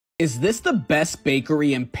Is this the best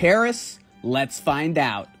bakery in Paris? Let's find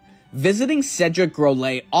out. Visiting Cedric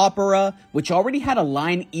Grolet Opera, which already had a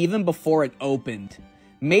line even before it opened.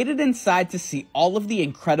 Made it inside to see all of the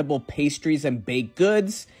incredible pastries and baked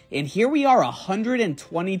goods, and here we are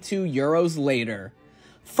 122 euros later.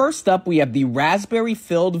 First up, we have the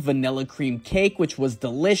raspberry-filled vanilla cream cake, which was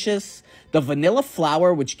delicious, the vanilla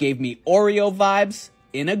flour, which gave me Oreo vibes,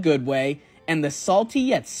 in a good way, and the salty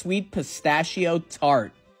yet sweet pistachio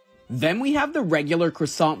tart. Then we have the regular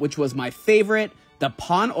croissant, which was my favorite, the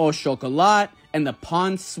pain au chocolat, and the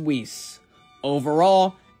pain suisse.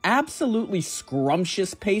 Overall, absolutely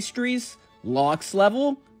scrumptious pastries. Lox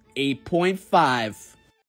level, 8.5.